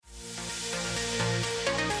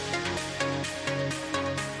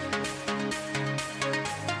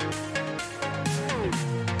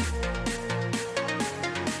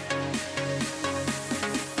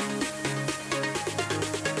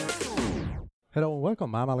Hello and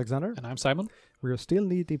welcome. I'm Alexander. And I'm Simon. We are still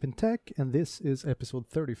knee deep in tech, and this is episode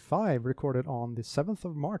 35, recorded on the 7th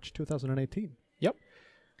of March 2018. Yep.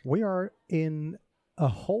 We are in a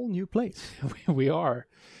whole new place. We are.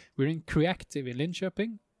 We're in Creactive in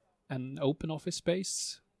Linköping, an open office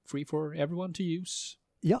space, free for everyone to use.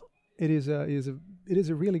 Yeah, it is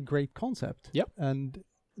a really great concept. Yep. And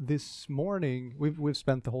this morning, we've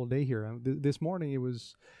spent the whole day here. And this morning, it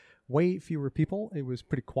was way fewer people. It was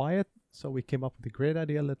pretty quiet. So we came up with a great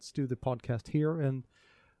idea. Let's do the podcast here. And,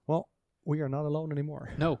 well, we are not alone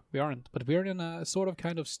anymore. No, we aren't. But we're in a sort of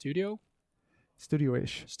kind of studio.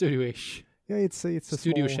 Studio-ish. Studio-ish. Yeah, it's a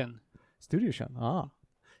Studio small... Shen. Studio Shen.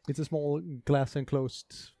 It's a small glass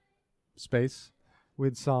enclosed space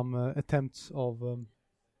with some attempts of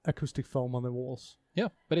acoustic foam on the walls. Yeah,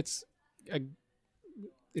 but it's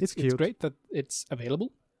cute. great that it's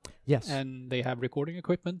available. Yes. And they have recording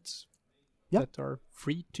equipment that are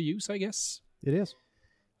free to use, I guess. It is.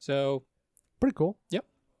 So pretty cool. Yep.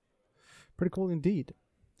 Pretty cool indeed.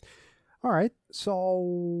 All right. So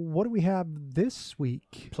what do we have this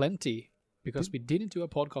week? Plenty. Because we didn't do a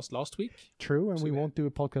podcast last week. True, and So we won't do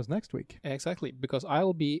a podcast next week. Exactly, because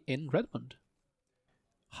I'll be in Redmond.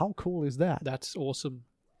 How cool is that? That's awesome.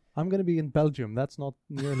 I'm going to be in Belgium. That's not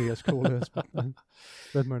nearly as cool as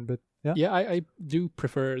Redmond, but yeah. Yeah, I do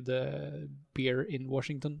prefer the beer in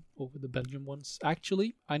Washington over the Belgian ones.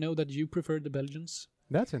 Actually, I know that you prefer the Belgians.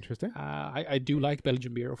 That's interesting. I do like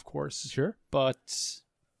Belgian beer, of course. Sure. But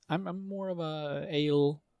I'm more of a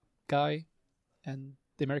ale guy, and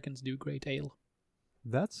the Americans do great ale.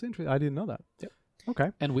 That's interesting. I didn't know that. Yep.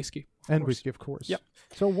 Okay. And whiskey. And whiskey, of course. Yep.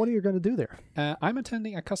 So what are you going to do there? I'm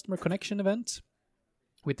attending a customer connection event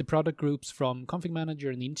with the product groups from Config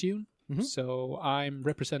Manager and Intune. Mm-hmm. So I'm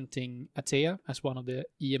representing Atea as one of the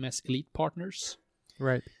EMS Elite partners.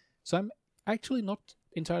 Right. So I'm actually not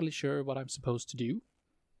entirely sure what I'm supposed to do,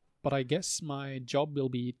 but I guess my job will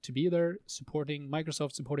be to be there supporting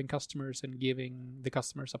Microsoft, supporting customers, and giving the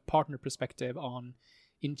customers a partner perspective on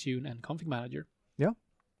Intune and Config Manager. Yeah.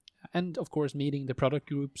 And of course, meeting the product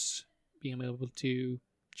groups, being able to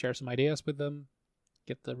share some ideas with them,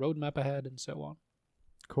 get the roadmap ahead, and so on.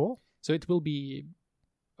 Cool. So it will be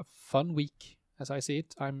a fun week, as I see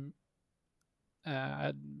it. I'm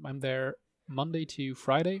there Monday to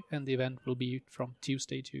Friday, and the event will be from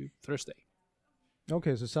Tuesday to Thursday.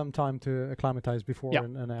 Okay, so some time to acclimatize before Yeah.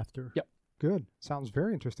 and after. Yep. Good. Sounds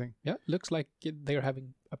very interesting. Yeah, looks like they're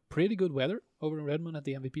having a pretty good weather over in Redmond at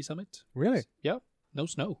the MVP Summit. Really? Yeah, no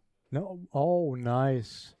snow. No. Oh,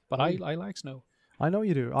 nice. But I like snow. I know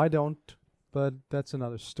you do. I don't, but that's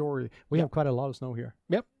another story. We Yeah. have quite a lot of snow here.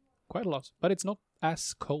 Yep, quite a lot. But it's not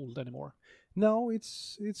as cold anymore. No,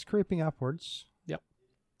 it's creeping upwards. Yeah.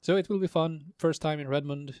 So it will be fun. First time in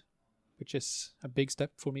Redmond, which is a big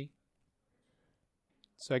step for me.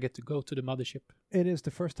 So I get to go to the mothership. It is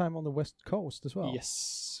the first time on the West Coast as well.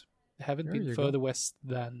 Yes. I haven't There been you further west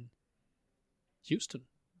than Houston.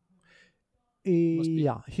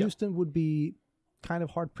 Yeah, Houston would be kind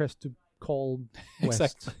of hard pressed to call west.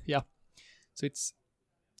 Exactly. Yeah. So it's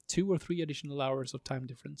 2 or 3 additional hours of time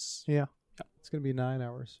difference. Yeah. It's going to be 9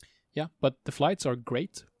 hours. Yeah, but the flights are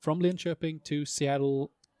great. From Linköping to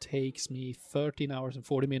Seattle takes me 13 hours and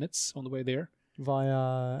 40 minutes on the way there.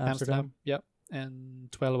 Via Amsterdam. Yeah,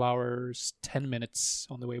 and 12 hours, 10 minutes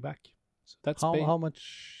on the way back. So that's How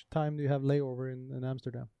much time do you have layover in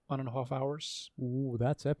Amsterdam? 1.5 hours. Ooh,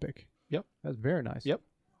 that's epic. Yep. That's very nice. Yep.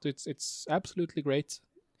 So it's absolutely great.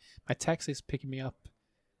 My taxi is picking me up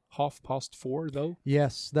 4:30 though.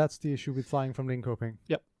 Yes, that's the issue with flying from Linköping.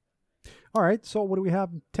 Yep. All right, so what do we have?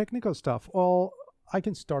 Technical stuff. Well, I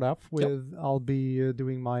can start off with, I'll be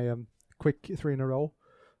doing my quick 3 in a row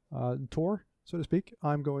tour, so to speak.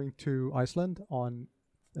 I'm going to Iceland on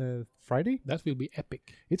Friday. That will be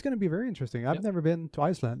epic. It's going to be very interesting. I've Yep. never been to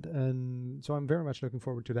Iceland, and so I'm very much looking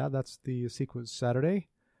forward to that. That's the sequence Saturday.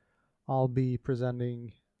 I'll be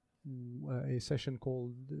presenting a session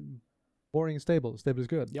called Boring Stable. Stable is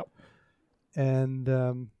good. Yep.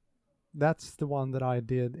 And that's the one that I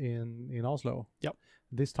did in Oslo. Yep.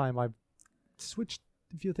 This time I've switched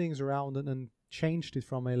a few things around and changed it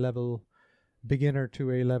from a level beginner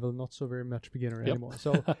to a level not so very much beginner anymore.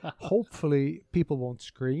 So hopefully people won't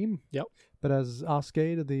scream. Yep. But as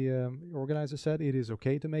Asgeir, the organizer, said, it is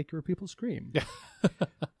okay to make your people scream.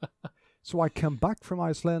 So I come back from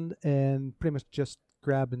Iceland and pretty much just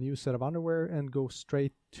grab a new set of underwear and go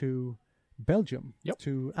straight to Belgium,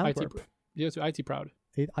 to Antwerp. To IT Proud.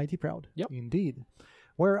 IT Proud, Yep. Indeed.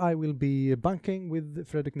 Where I will be bunking with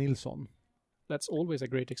Fredrik Nilsson. That's always a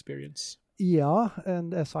great experience. Yeah,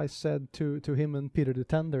 and as I said to him and Peter the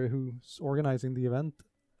Tender, who's organizing the event,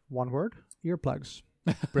 one word: earplugs.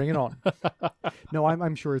 Bring it on. No,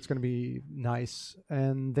 I'm sure it's going to be nice.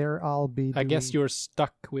 And there I'll be I guess you're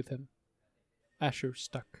stuck with him. Azure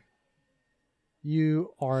stuck.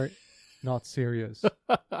 You are not serious.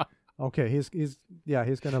 Okay, he's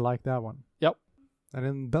going to like that one. Yep. And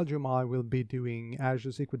in Belgium, I will be doing Azure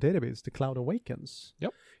SQL Database, The Cloud Awakens.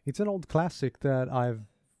 Yep. It's an old classic that I've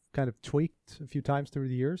kind of tweaked a few times through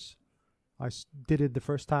the years. I did it the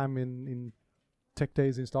first time in Tech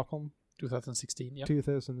Days in Stockholm. 2016, yeah.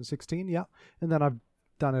 2016, yeah. And then I've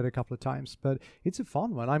done it a couple of times. But it's a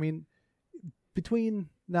fun one. I mean, between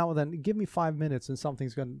now and then, give me 5 minutes and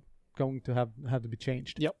something's going to have to be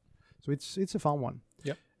changed. Yep. So it's a fun one.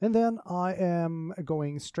 Yep. And then I am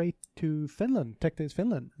going straight to Finland, Tech Days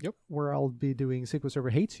Finland. Yep. Where I'll be doing SQL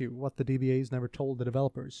Server Hates You, what the DBAs never told the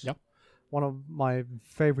developers. Yep. One of my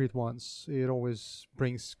favorite ones. It always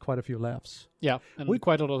brings quite a few laughs. Yeah, and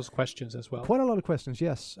quite a lot of questions as well. Quite a lot of questions,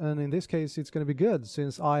 yes. And in this case, it's going to be good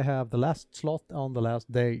since I have the last slot on the last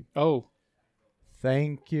day. Oh.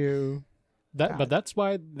 Thank you. But that's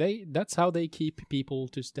why that's how they keep people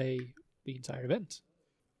to stay the entire event.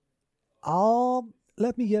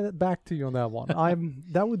 Let me get back to you on that one.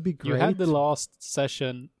 That would be great. You had the last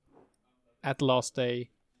session at the last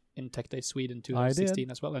day in Tech Day Sweden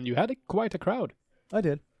 2016 as well, and you had quite a crowd. I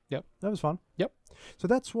did. Yep. That was fun. Yep. So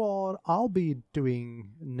that's what I'll be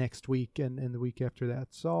doing next week and the week after that.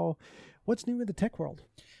 So what's new in the tech world?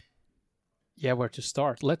 Yeah, where to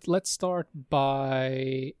start? Let's start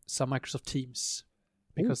by some Microsoft Teams,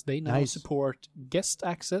 because they now support guest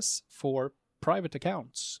access for private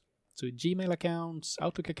accounts. So Gmail accounts,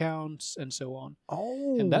 Outlook accounts, and so on.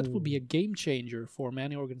 Oh. And that will be a game changer for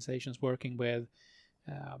many organizations working with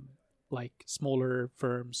like smaller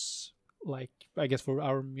firms. Like, I guess for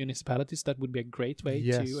our municipalities, that would be a great way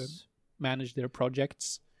to manage their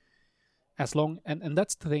projects. And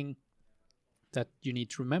that's the thing that you need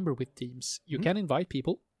to remember with Teams. You can invite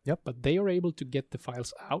people, but they are able to get the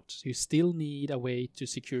files out. So you still need a way to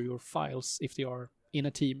secure your files if they are in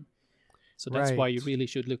a team. So that's why you really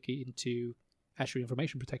should look into Azure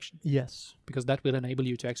Information Protection. Yes. Because that will enable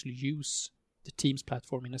you to actually use the Teams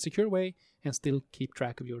platform in a secure way and still keep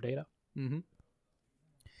track of your data. Mm-hmm.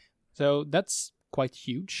 So that's quite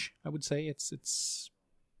huge, I would say. It's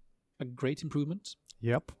a great improvement.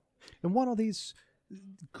 Yep. And one of these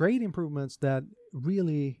great improvements that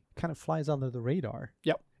really kind of flies under the radar.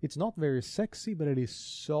 Yep. It's not very sexy, but it is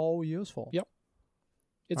so useful. Yep.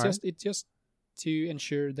 It's just to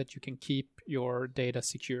ensure that you can keep your data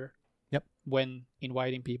secure. Yep. When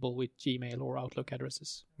inviting people with Gmail or Outlook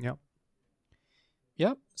addresses. Yep.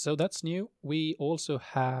 Yeah, so that's new. We also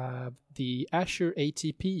have the Azure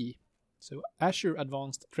ATP, so Azure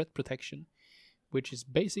Advanced Threat Protection, which is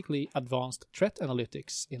basically advanced threat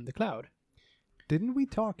analytics in the cloud. Didn't we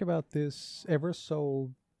talk about this ever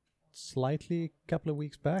so slightly a couple of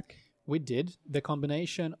weeks back? We did. The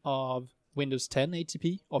combination of Windows 10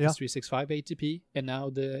 ATP, Office 365 ATP, and now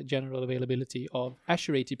the general availability of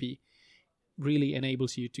Azure ATP really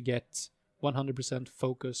enables you to get 100%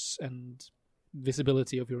 focus and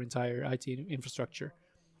visibility of your entire IT infrastructure.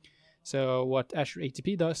 So what Azure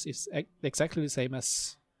ATP does is exactly the same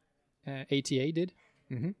as ATA did.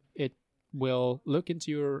 Mm-hmm. It will look into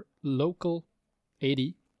your local AD,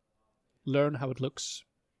 learn how it looks,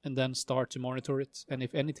 and then start to monitor it. And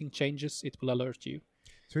if anything changes, it will alert you.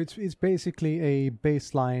 So it's basically a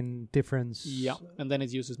baseline difference. Yeah, and then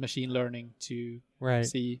it uses machine learning to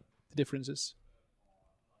see the differences.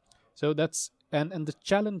 So that's and the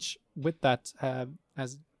challenge with that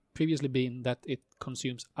has previously been that it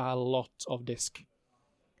consumes a lot of disk.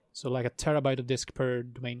 So like a terabyte of disk per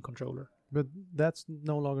domain controller. But that's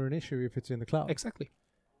no longer an issue if it's in the cloud. Exactly.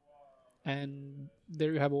 And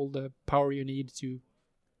there you have all the power you need to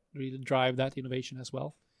really drive that innovation as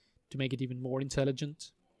well, to make it even more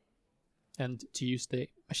intelligent and to use the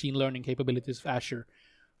machine learning capabilities of Azure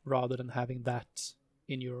rather than having that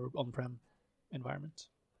in your on-prem environment.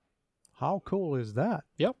 How cool is that?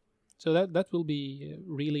 Yep. So that will be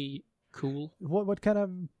really cool. What kind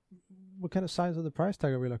of size of the price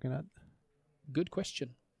tag are we looking at? Good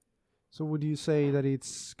question. So would you say that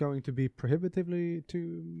it's going to be prohibitively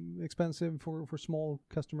too expensive for small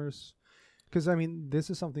customers? Because I mean, this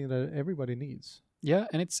is something that everybody needs. Yeah,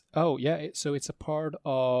 and so it's a part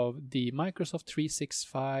of the Microsoft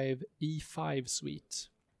 365 E5 suite.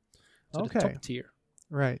 So the top tier.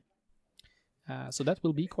 Right. So that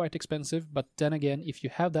will be quite expensive, but then again, if you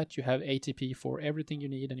have that, you have ATP for everything you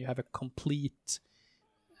need, and you have a complete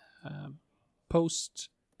post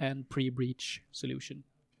and pre-breach solution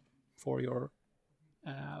for your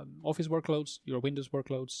Office workloads, your Windows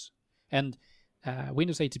workloads, and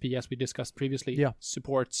Windows ATP, as we discussed previously, Yeah.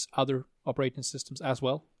 supports other operating systems as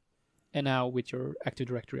well, and now with your Active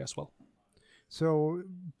Directory as well. So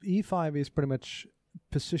E5 is pretty much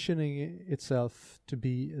positioning itself to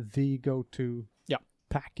be the go-to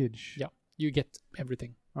package. Yeah. You get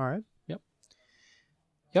everything. All right.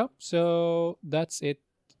 Yeah, so that's it.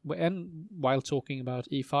 And while talking about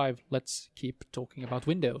E5, let's keep talking about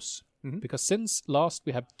Windows. Mhm. Because since last,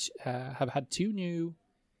 we have had 2 new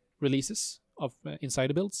releases of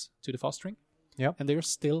Insider builds to the fostering. Yep. And they're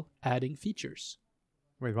still adding features.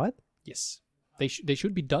 Wait, what? Yes. They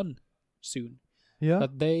should be done soon. Yeah.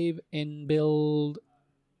 But they've, in build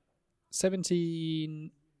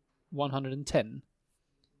 17.110,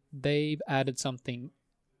 they've added something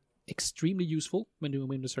extremely useful when doing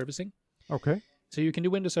Windows servicing. Okay. So you can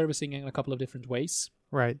do Windows servicing in a couple of different ways,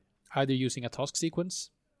 Right. either using a task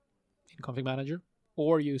sequence in Config Manager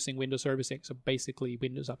or using Windows servicing, so basically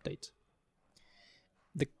Windows Update.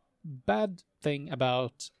 The bad thing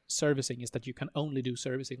about servicing is that you can only do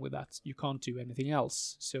servicing with that. You can't do anything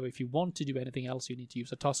else. So if you want to do anything else, you need to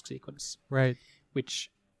use a task sequence, Right.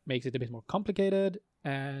 which makes it a bit more complicated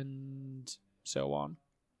and so on.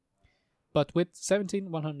 But with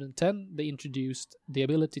 17.110, they introduced the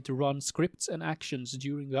ability to run scripts and actions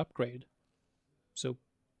during the upgrade. So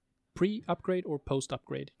pre-upgrade or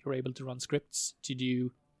post-upgrade, you're able to run scripts to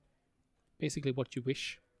do basically what you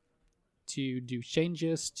wish. To do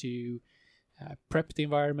changes, to prep the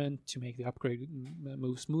environment, to make the upgrade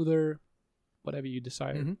move smoother, whatever you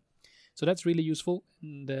desire. Mhm. So that's really useful,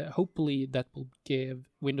 and hopefully that will give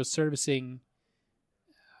Windows servicing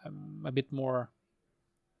a bit more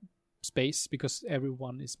space, because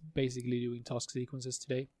everyone is basically doing task sequences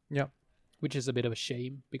today. Yeah. Which is a bit of a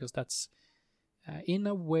shame, because that's in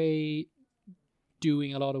a way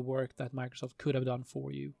doing a lot of work that Microsoft could have done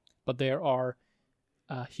for you. But there are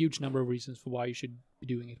a huge number of reasons for why you should be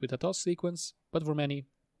doing it with a task sequence. But for many,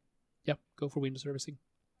 go for Windows servicing.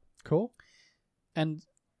 Cool. And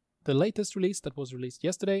the latest release that was released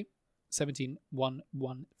yesterday,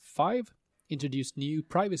 17.115, introduced new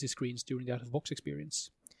privacy screens during the out-of-box experience.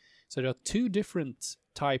 So there are 2 different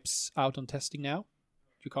types out on testing now.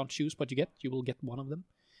 You can't choose what you get. You will get one of them.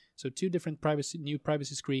 So 2 different new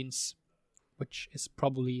privacy screens, which is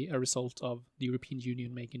probably a result of the European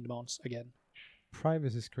Union making demands again.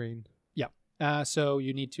 Privacy screen. So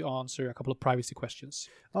you need to answer a couple of privacy questions.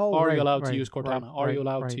 Oh, Are right, you allowed to right, use Cortana? right, Are you right,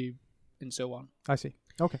 allowed right. to... and so on. I see.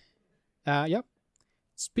 Okay. Yeah.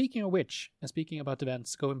 Speaking of which, and speaking about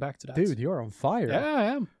events, going back to that. Dude, you're on fire. Yeah, I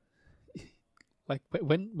am. Like,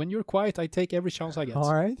 when you're quiet, I take every chance I get.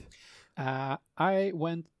 All right. I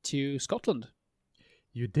went to Scotland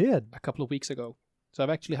You did. a couple of weeks ago. So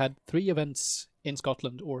I've actually had 3 events in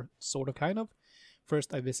Scotland, or sort of, kind of.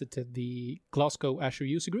 First, I visited the Glasgow Azure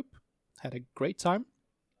User Group. Had a great time.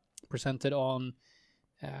 Presented on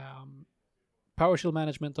PowerShell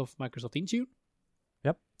management of Microsoft Intune.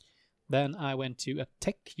 Yep. Then I went to the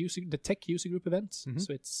Tech User Group event. Mhm.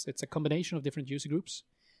 So it's a combination of different user groups.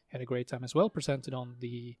 Had a great time as well. Presented on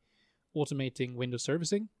the automating Windows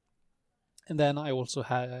servicing. And then I also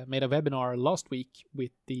made a webinar last week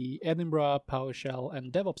with the Edinburgh, PowerShell,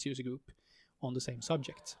 and DevOps user group on the same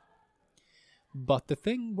subject. But the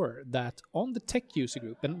thing were that on the tech user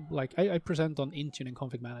group, and like I present on Intune and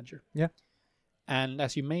Config Manager. Yeah. And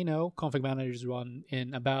as you may know, Config Manager is run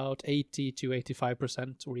in about 80 to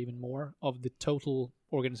 85% or even more of the total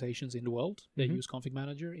organizations in the world. They use Config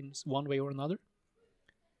Manager in one way or another.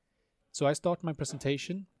 So I start my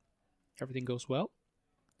presentation. Everything goes well.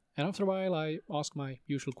 And after a while, I ask my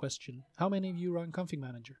usual question. How many of you run Config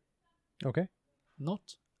Manager? Okay.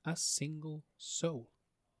 Not a single soul.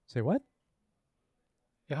 Say what?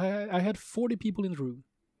 Yeah, I had 40 people in the room.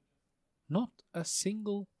 Not a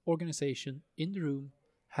single organization in the room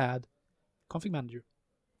had Config Manager.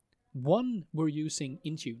 1 were using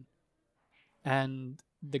Intune. And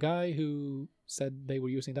the guy who said they were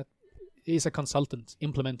using that is a consultant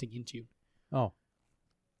implementing Intune. Oh.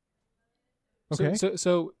 Okay.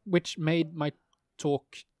 So which made my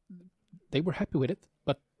talk, they were happy with it,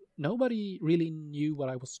 but nobody really knew what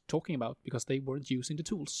I was talking about because they weren't using the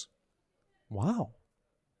tools. Wow.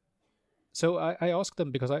 So I asked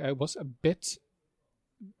them, because I was a bit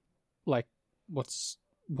like, what's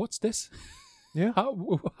this? Yeah.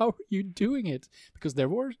 How are you doing it? Because there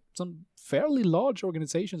were some fairly large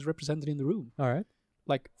organizations represented in the room, All right.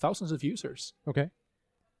 like thousands of users. Okay.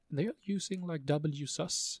 And they are using like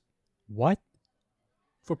WSUS What?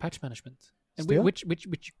 for patch management, and Still? which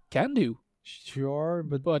you can do, Sure,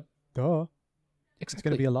 but but duh. It's exactly.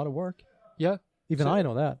 going to be a lot of work. Yeah. Even So- I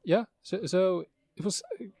know that. Yeah, so it was.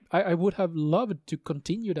 I would have loved to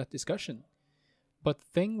continue that discussion, But the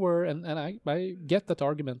thing were, and I get that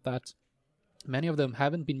argument that many of them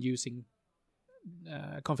haven't been using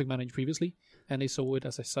Config Manager previously, and they saw it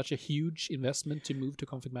as such a huge investment to move to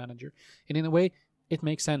Config Manager. And in a way, it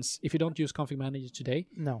makes sense. If you don't use Config Manager today,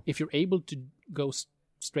 No. if you're able to go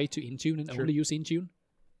straight to Intune and Sure. only use Intune,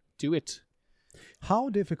 do it. How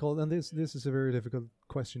difficult, and this is a very difficult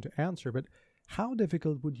question to answer, but how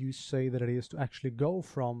difficult would you say that it is to actually go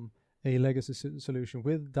from a legacy solution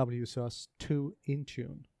with WSUS to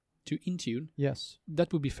Intune? To Intune, Yes.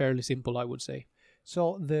 that would be fairly simple, I would say.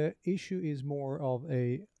 So the issue is more of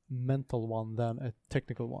a mental one than a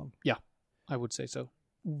technical one. I would say so.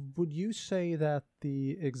 Would you say that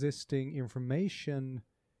the existing information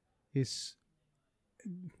is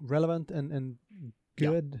relevant and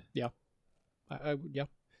good? I would, yeah,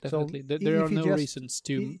 So definitely. There are if you no just- reasons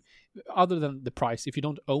to, other than the price, if you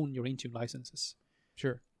don't own your Intune licenses.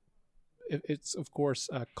 Sure. It's of course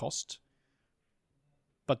a cost,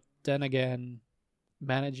 but then again,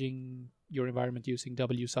 managing your environment using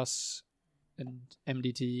WSUS and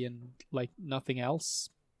MDT and like nothing else,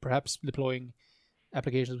 perhaps deploying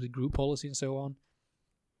applications with group policy and so on,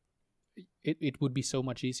 it would be so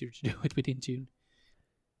much easier to do it with Intune.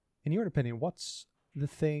 In your opinion, what's the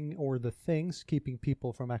thing or the things keeping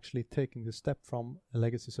people from actually taking the step from a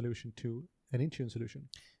legacy solution to an Intune solution?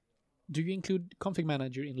 Do you include Config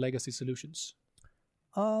Manager in legacy solutions?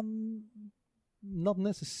 Not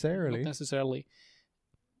necessarily. Not necessarily.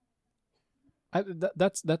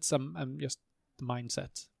 That's just the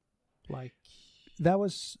mindset. Like, That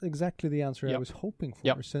was exactly the answer I Yep. was hoping for.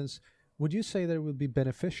 Yep. Since, would you say that it would be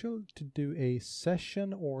beneficial to do a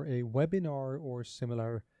session or a webinar or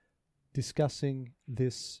similar discussing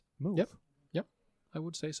this move? Yep. I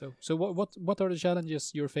would say so. So what are the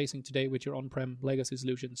challenges you're facing today with your on-prem legacy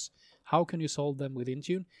solutions? How can you solve them with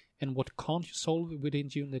Intune? And what can't you solve with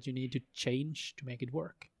Intune that you need to change to make it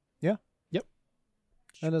work? Yeah. Yep.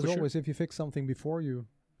 And as For sure. always, if you fix something before you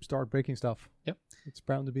start breaking stuff, Yep. it's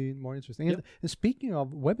bound to be more interesting. Yep. And speaking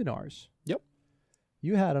of webinars, Yep.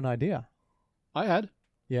 you had an idea. I had.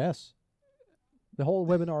 Yes. The whole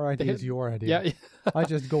webinar idea is your idea. Yeah. I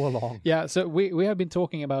just go along. Yeah, so we have been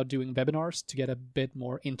talking about doing webinars to get a bit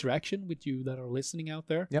more interaction with you that are listening out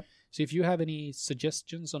there. Yep. So if you have any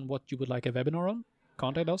suggestions on what you would like a webinar on,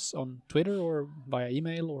 contact us on Twitter or via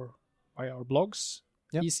email or via our blogs.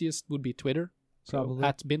 Yep. Easiest would be Twitter, so Probably.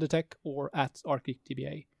 at Bindertech or at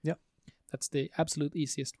ArcticDBA. Yep. That's the absolute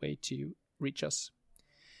easiest way to reach us.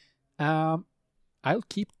 I'll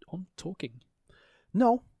keep on talking.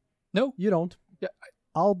 No, No? you don't. Yeah,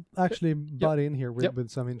 I'll actually butt in here with, Yep. with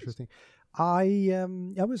some interesting. I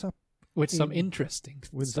was up With some In- interesting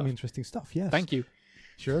with stuff. some interesting stuff. Yes. Thank you.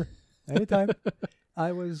 Sure. Anytime.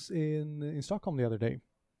 I was in Stockholm the other day.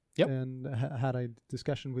 Yep. And had a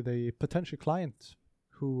discussion with a potential client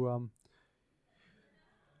who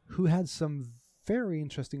had some very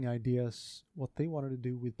interesting ideas what they wanted to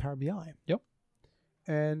do with Power BI. Yep.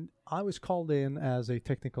 And I was called in as a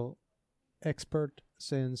technical expert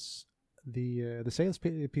since the sales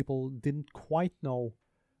people didn't quite know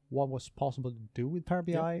what was possible to do with Power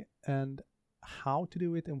BI and how to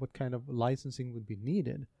do it and what kind of licensing would be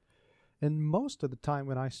needed. And most of the time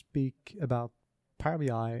when I speak about Power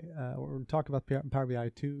BI or talk about Power BI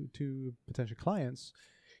to potential clients,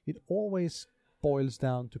 it always boils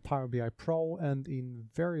down to Power BI Pro and in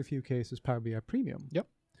very few cases Power BI Premium. Yep.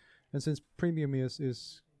 And since Premium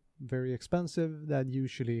is very expensive, that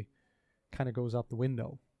usually kind of goes out the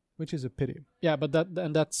window, which is a pity. Yeah, but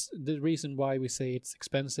that's the reason why we say it's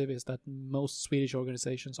expensive is that most Swedish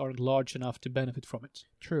organizations aren't large enough to benefit from it.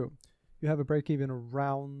 True. You have a break even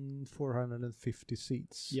around 450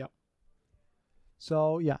 seats. Yeah.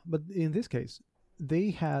 So, yeah, but in this case,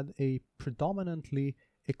 they had a predominantly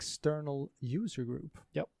external user group.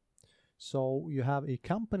 Yep. So you have a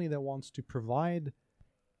company that wants to provide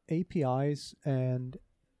APIs and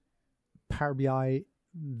Power BI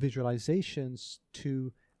visualizations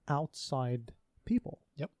to outside people.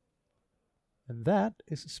 Yep. And that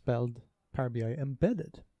is spelled Power BI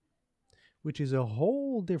Embedded, which is a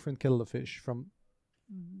whole different kettle of fish from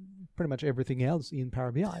pretty much everything else in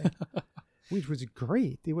Power BI, which was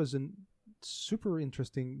great. It was a super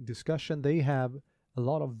interesting discussion. They have a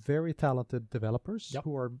lot of very talented developers Yep.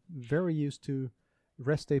 who are very used to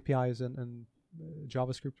REST APIs and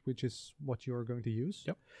JavaScript, which is what you're going to use.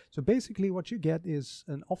 Yep. So basically what you get is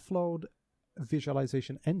an offload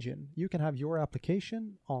visualization engine. You can have your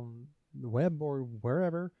application on the web or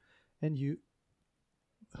wherever, and you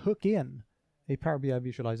hook in a Power BI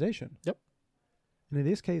visualization. Yep. And in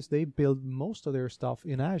this case, they build most of their stuff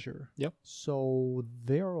in Azure. Yep. So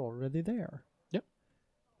they're already there. Yep.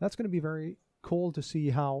 That's going to be very cool to see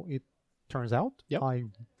how it turns out. Yep. I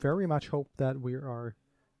very much hope that we are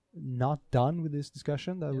not done with this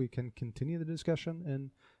discussion, that Yep. we can continue the discussion.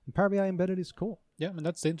 And Power BI Embedded is cool. Yeah, and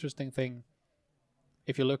that's the interesting thing.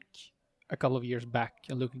 If you look a couple of years back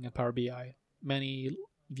and looking at Power BI, many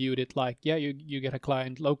viewed it like, yeah, you get a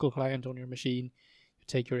client, local client on your machine, you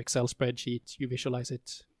take your Excel spreadsheet, you visualize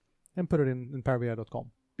it. And put it in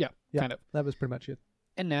powerbi.com. Yeah, Yeah. kind of. That was pretty much it.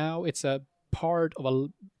 And now it's a part of a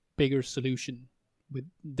bigger solution with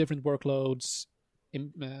different workloads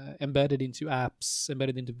embedded into apps,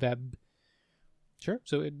 embedded into web. Sure.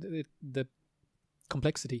 So the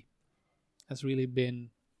complexity has really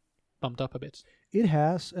been bumped up a bit. It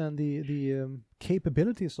has, and the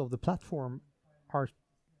capabilities of the platform are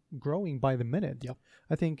growing by the minute. Yep.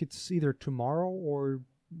 I think it's either tomorrow or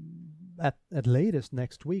at latest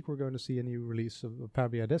next week we're going to see a new release of Power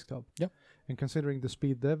BI Desktop. Yep. And considering the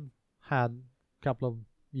speed they've had a couple of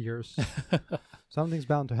years, something's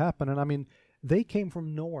bound to happen. And I mean, they came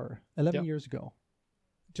from nowhere 11 Yep. years ago,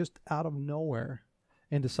 just out of nowhere,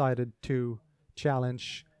 and decided to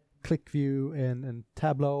challenge ClickView and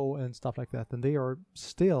Tableau and stuff like that. And they are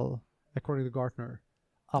still, according to Gartner,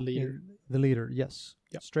 up leader. the leader. Yes.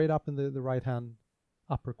 Yep. Straight up in the right-hand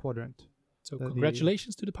upper quadrant. So The-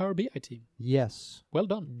 congratulations to the Power BI team. Yes. Well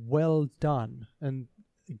done. Well done. And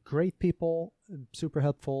great people, super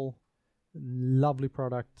helpful, lovely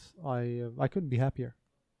product. I couldn't be happier,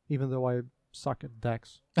 even though I suck at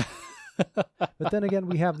DAX. But then again,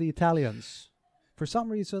 we have the Italians. For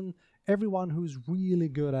some reason, everyone who's really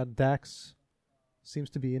good at DAX seems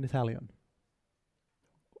to be an Italian.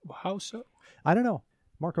 How so? I don't know.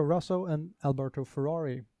 Marco Rosso and Alberto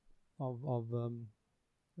Ferrari of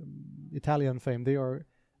Italian fame, they are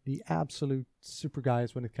the absolute super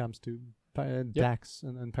guys when it comes to DAX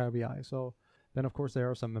and Power BI. So then, of course, there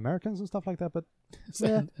are some Americans and stuff like that, but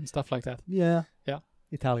yeah. And stuff like that. yeah, Yeah.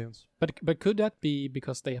 Italians. But could that be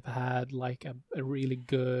because they have had like a really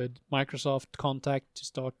good Microsoft contact to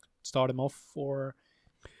start them off, or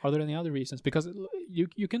are there any other reasons? Because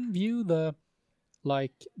you can view the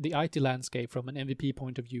IT landscape from an MVP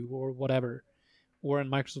point of view or whatever, or a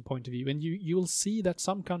Microsoft point of view, and you'll see that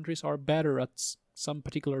some countries are better at some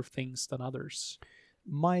particular things than others.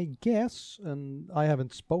 My guess, and I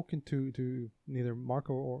haven't spoken to neither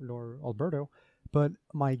Marco nor Alberto, but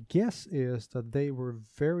my guess is that they were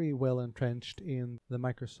very well entrenched in the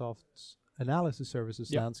Microsoft's analysis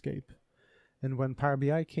services Yep. landscape. And when Power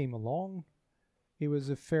BI came along, it was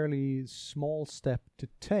a fairly small step to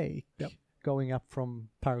take, Yep. going up from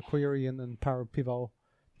Power Query and Power Pivot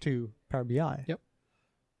to Power BI. Yep.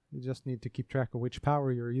 You just need to keep track of which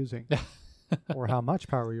power you're using or how much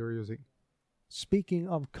power you're using. Speaking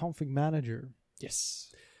of Config Manager,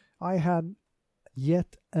 Yes. I had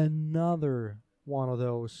yet another one of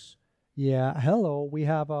those. Yeah, hello, we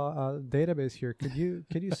have a database here. Could you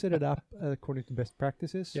set it up according to best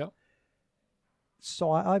practices? Yeah.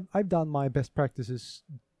 So I've done my best practices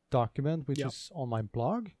document, which Yeah. is on my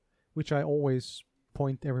blog, which I always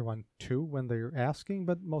point everyone to when they're asking,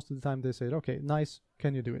 but most of the time they say, okay, nice,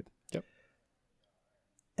 can you do it? Yep.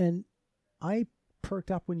 And I perked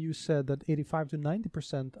up when you said that 85 to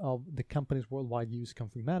 90% of the companies worldwide use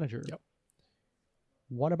Config Manager. Yep.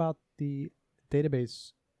 What about the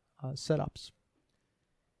database setups?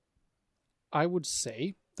 I would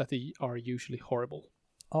say that they are usually horrible.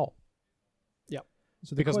 Oh. Yeah.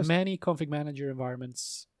 So Because many config manager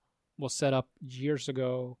environments was set up years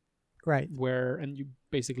ago, right. and you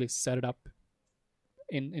basically set it up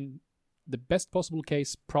in the best possible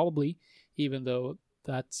case, probably, even though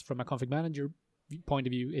that's from a config manager point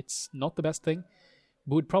of view, it's not the best thing,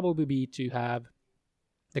 would probably be to have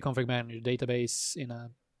the config manager database in a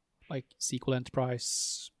like SQL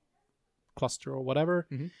Enterprise cluster or whatever,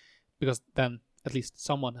 because then at least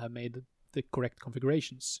someone have made the correct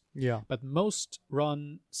configurations. Yeah. But most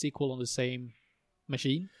run SQL on the same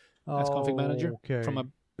machine as config manager Okay.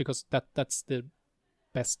 because that's the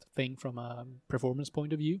best thing from a performance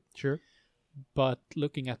point of view. Sure. But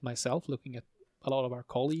looking at myself, looking at a lot of our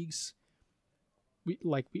colleagues,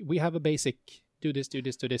 we have a basic do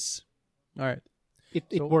this. All right. It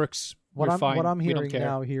So works. What We're I'm fine. what I'm We don't hearing care.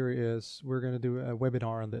 now here is we're going to do a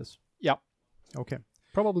webinar on this. Yeah. Okay.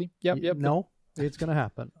 Probably. Yep. No, it's going to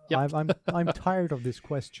happen. Yep. I'm tired of this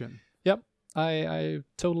question. Yep. I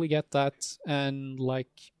totally get that, and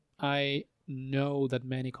I know that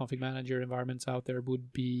many config manager environments out there would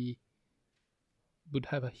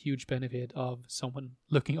have a huge benefit of someone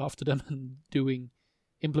looking after them and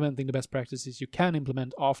implementing the best practices you can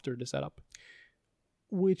implement after the setup.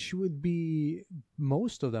 Which would be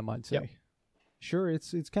most of them, I'd say. Yep. Sure,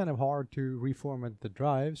 it's kind of hard to reformat the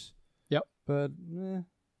drives. Yep. But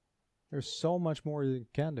there's so much more you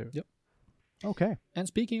can do. Yep. Okay. And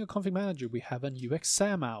speaking of Config Manager, we have a new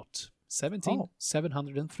exam out.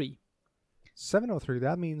 17703. 703,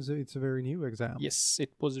 that means it's a very new exam. Yes,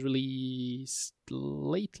 it was released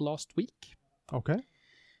late last week. Okay.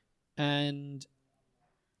 And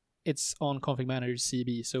it's on Config Manager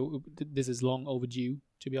CB, so this is long overdue,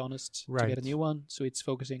 to be honest, to get a new one. So it's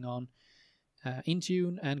focusing on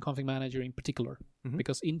Intune and Config Manager in particular,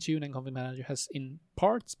 because Intune and Config Manager has in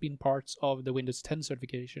parts been parts of the Windows 10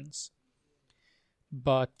 certifications.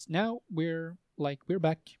 But now we're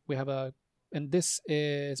back. We have and this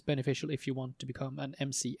is beneficial if you want to become an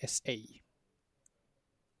MCSA.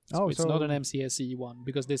 So it's not an MCSE one,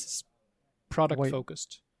 because this is product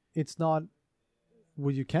focused. It's not.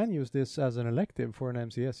 Well, you can use this as an elective for an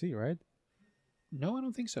MCSE, right? No, I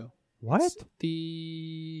don't think so. What? It's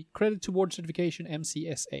the Credit Toward Certification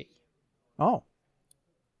MCSA. Oh.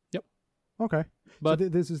 Yep. Okay. But so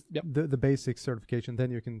this is the basic certification.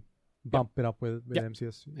 Then you can bump it up with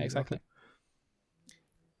MCSE. Exactly. Okay.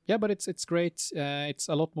 Yeah, but it's great. It's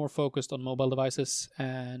a lot more focused on mobile devices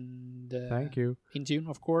and thank you. Intune,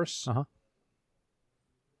 of course. Uh-huh.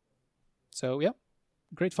 So yeah,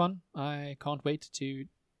 great fun. I can't wait to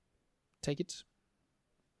take it.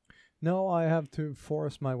 No, I have to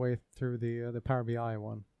force my way through the Power BI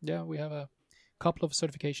one. Yeah, we have a couple of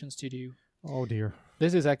certifications to do. Oh dear.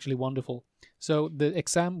 This is actually wonderful. So the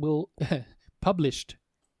exam will published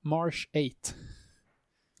March 8th.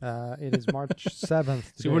 It is March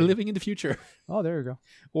 7th. So we're living in the future. Oh, there you go.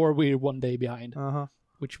 Or we're one day behind. Uh-huh.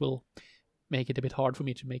 Which will make it a bit hard for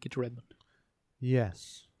me to make it to Redmond.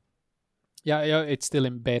 Yes. Yeah, it's still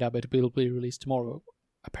in beta, but it will be released tomorrow,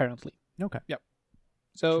 apparently. Okay. Yep.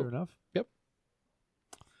 So, sure enough. Yep.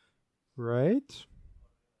 Right.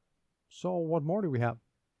 So what more do we have?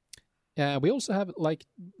 We also have,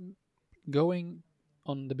 going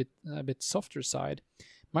on the a bit softer side,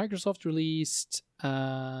 Microsoft released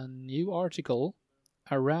a new article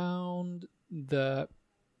around the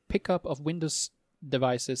pickup of Windows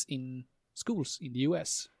devices in schools in the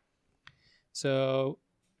US. So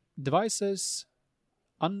devices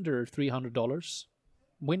under $300,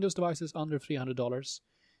 Windows devices under $300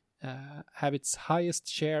 have its highest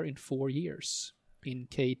share in 4 years in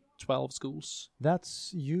K-12 schools.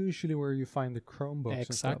 That's usually where you find the Chromebooks.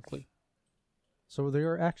 Exactly. So they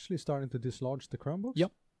are actually starting to dislodge the Chromebooks?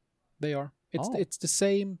 Yep, they are. It's the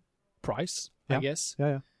same price, I guess.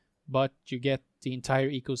 Yeah. But you get the entire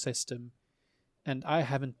ecosystem. And I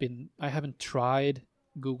haven't tried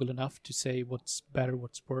Google enough to say what's better,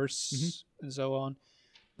 what's worse, and so on.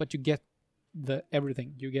 But you get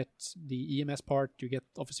everything. You get the EMS part, you get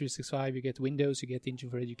Office 365, you get Windows, you get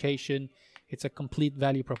Intune for Education. It's a complete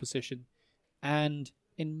value proposition. And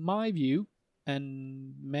in my view,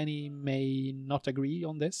 and many may not agree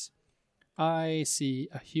on this, I see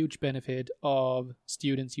a huge benefit of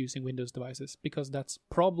students using Windows devices, because that's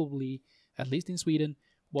probably, at least in Sweden,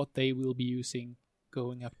 what they will be using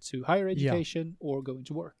going up to higher education or going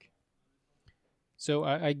to work. So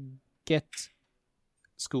I get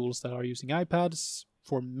schools that are using iPads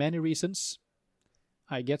for many reasons.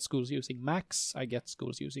 I get schools using Macs. I get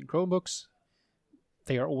schools using Chromebooks.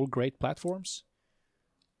 They are all great platforms.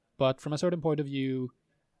 But from a certain point of view,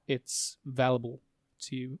 it's valuable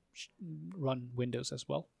to run Windows as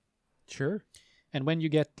well. Sure. And when you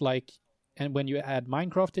get and when you add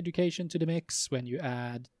Minecraft education to the mix, when you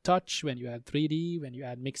add touch, when you add 3D, when you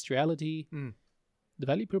add mixed reality, the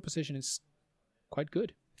value proposition is quite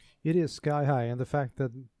good. It is sky high, and the fact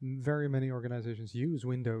that very many organizations use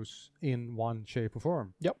Windows in one shape or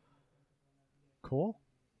form. Yep. Cool.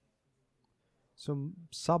 So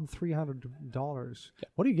sub $300.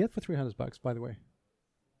 Yep. What do you get for $300, by the way?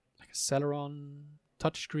 Like a Celeron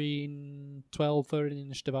touchscreen, 12,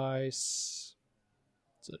 13-inch device.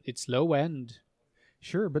 So it's low end.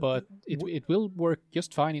 Sure, but it will work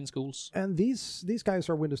just fine in schools. And these guys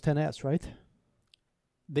are Windows 10s, right?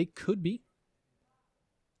 They could be.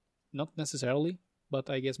 Not necessarily, but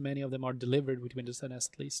I guess many of them are delivered with Windows 10s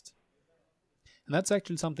at least. And that's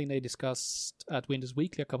actually something they discussed at Windows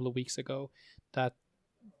Weekly a couple of weeks ago, that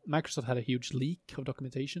Microsoft had a huge leak of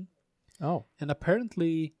documentation. Oh. And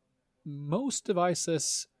apparently most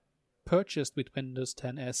devices purchased with Windows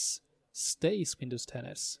 10s stays Windows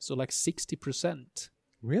 10s. So like 60%.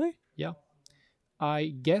 Really? Yeah. I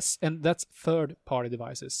guess, and that's third-party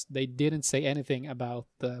devices. They didn't say anything about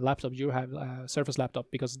the laptop you have, Surface laptop,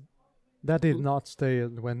 because that did not stay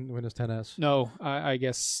when Windows 10s. No, I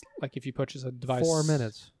guess like if you purchase a device, 4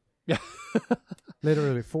 minutes. Yeah,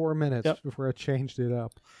 literally 4 minutes before I changed it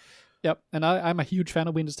up. Yep, and I'm a huge fan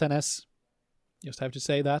of Windows 10s. Just have to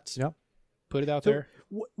say that. Yep. put it out So there.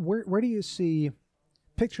 Where do you see?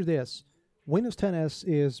 Picture this: Windows 10s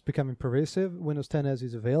is becoming pervasive. Windows 10s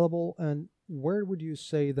is available, and where would you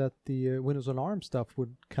say that the Windows on ARM stuff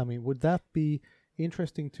would come in? Would that be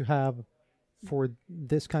interesting to have for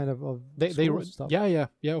this kind of school stuff?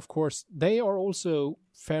 Yeah, of course. They are also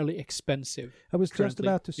fairly expensive. I was just currently.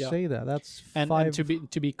 about to Yeah. say that. That's And five.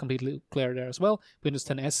 to be completely clear there as well, Windows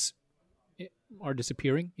 10s are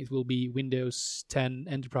disappearing. It will be Windows 10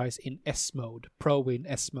 Enterprise in S mode, Pro in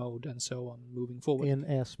S mode, and so on moving forward. in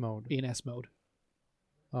S mode. In S mode.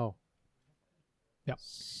 Oh. Yeah.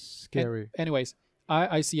 Scary. Anyways,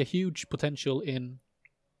 I see a huge potential in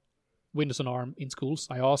Windows on ARM in schools.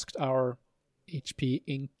 I asked our HP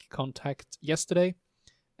Inc. contact yesterday,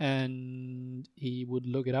 and he would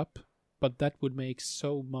look it up. But that would make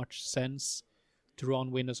so much sense to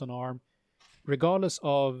run Windows on ARM, regardless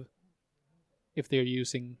of if they're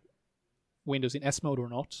using Windows in S mode or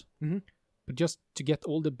not. Mm-hmm. But just to get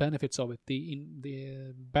all the benefits of it,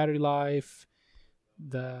 the battery life,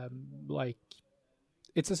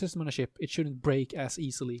 it's a system on a chip. It shouldn't break as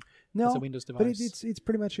easily as a Windows device. but it's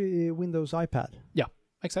pretty much a Windows iPad. Yeah,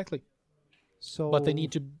 exactly. So, But they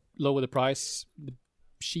need to lower the price. The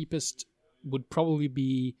cheapest would probably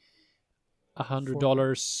be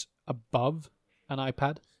 $100 above an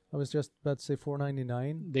iPad. I was just about to say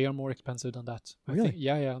 $499. They are more expensive than that. Really?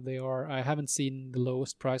 Yeah, they are. I haven't seen the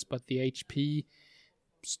lowest price, but the HP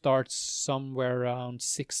starts somewhere around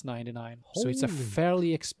 $699. So it's a Holy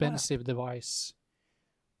fairly expensive device.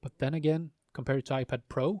 But then again, compared to iPad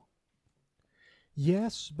Pro,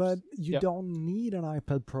 Yes, but you Yeah. don't need an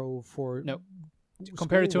iPad Pro for No.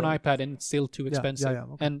 compare it to an schoolwork. iPad, and it's still too expensive.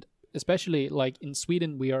 okay. And especially like in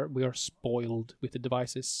Sweden, we are spoiled with the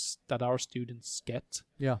devices that our students get.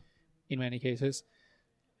 Yeah. In many cases,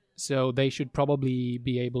 so they should probably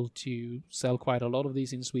be able to sell quite a lot of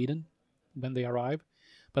these in Sweden when they arrive.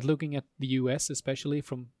 But looking at the US, especially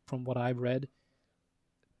from what I've read,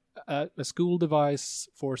 a school device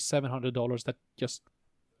for $700, that just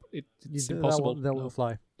it's impossible. That will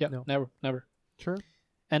fly. Yeah, no. never. Sure.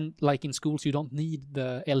 And like in schools, you don't need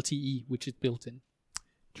the LTE, which is built in.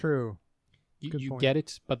 True. You, Good you point. get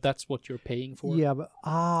it, but that's what you're paying for. Yeah, but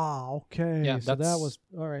okay. Yeah, so that that's- was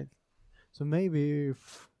all right. So maybe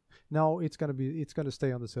no, it's gonna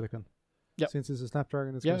stay on the silicon. Yep. Since it's a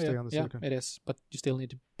Snapdragon, it's yeah, gonna stay on the yeah, silicon. it is. But you still need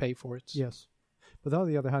to pay for it. Yes. But on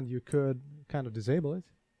the other hand, you could kind of disable it.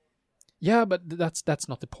 Yeah, but that's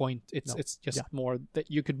not the point. It's No. just Yeah. more that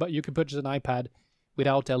you could purchase an iPad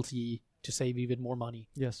without LTE to save even more money,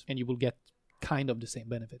 Yes. and you will get kind of the same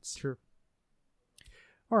benefits. Sure.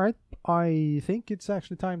 All right. I think it's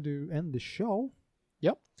actually time to end the show.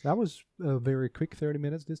 Yep. That was a very quick 30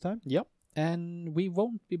 minutes this time. Yep. And we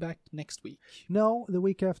won't be back next week. No, the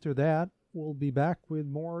week after that, we'll be back with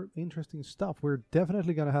more interesting stuff. We're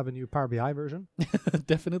definitely going to have a new Power BI version.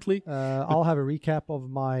 Definitely. I'll have a recap of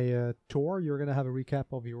my tour. You're going to have a recap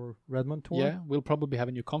of your Redmond tour. Yeah, we'll probably have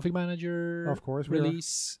a new config manager Of course we are.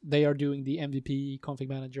 release. They are doing the MVP config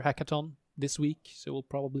manager hackathon this week, so we'll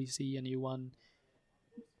probably see a new one.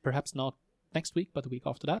 Perhaps not next week, but the week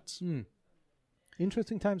after that.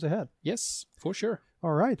 Interesting times ahead. Yes, for sure.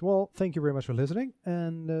 All right. Well, thank you very much for listening,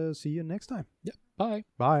 and see you next time. Yeah. Bye.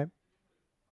 Bye.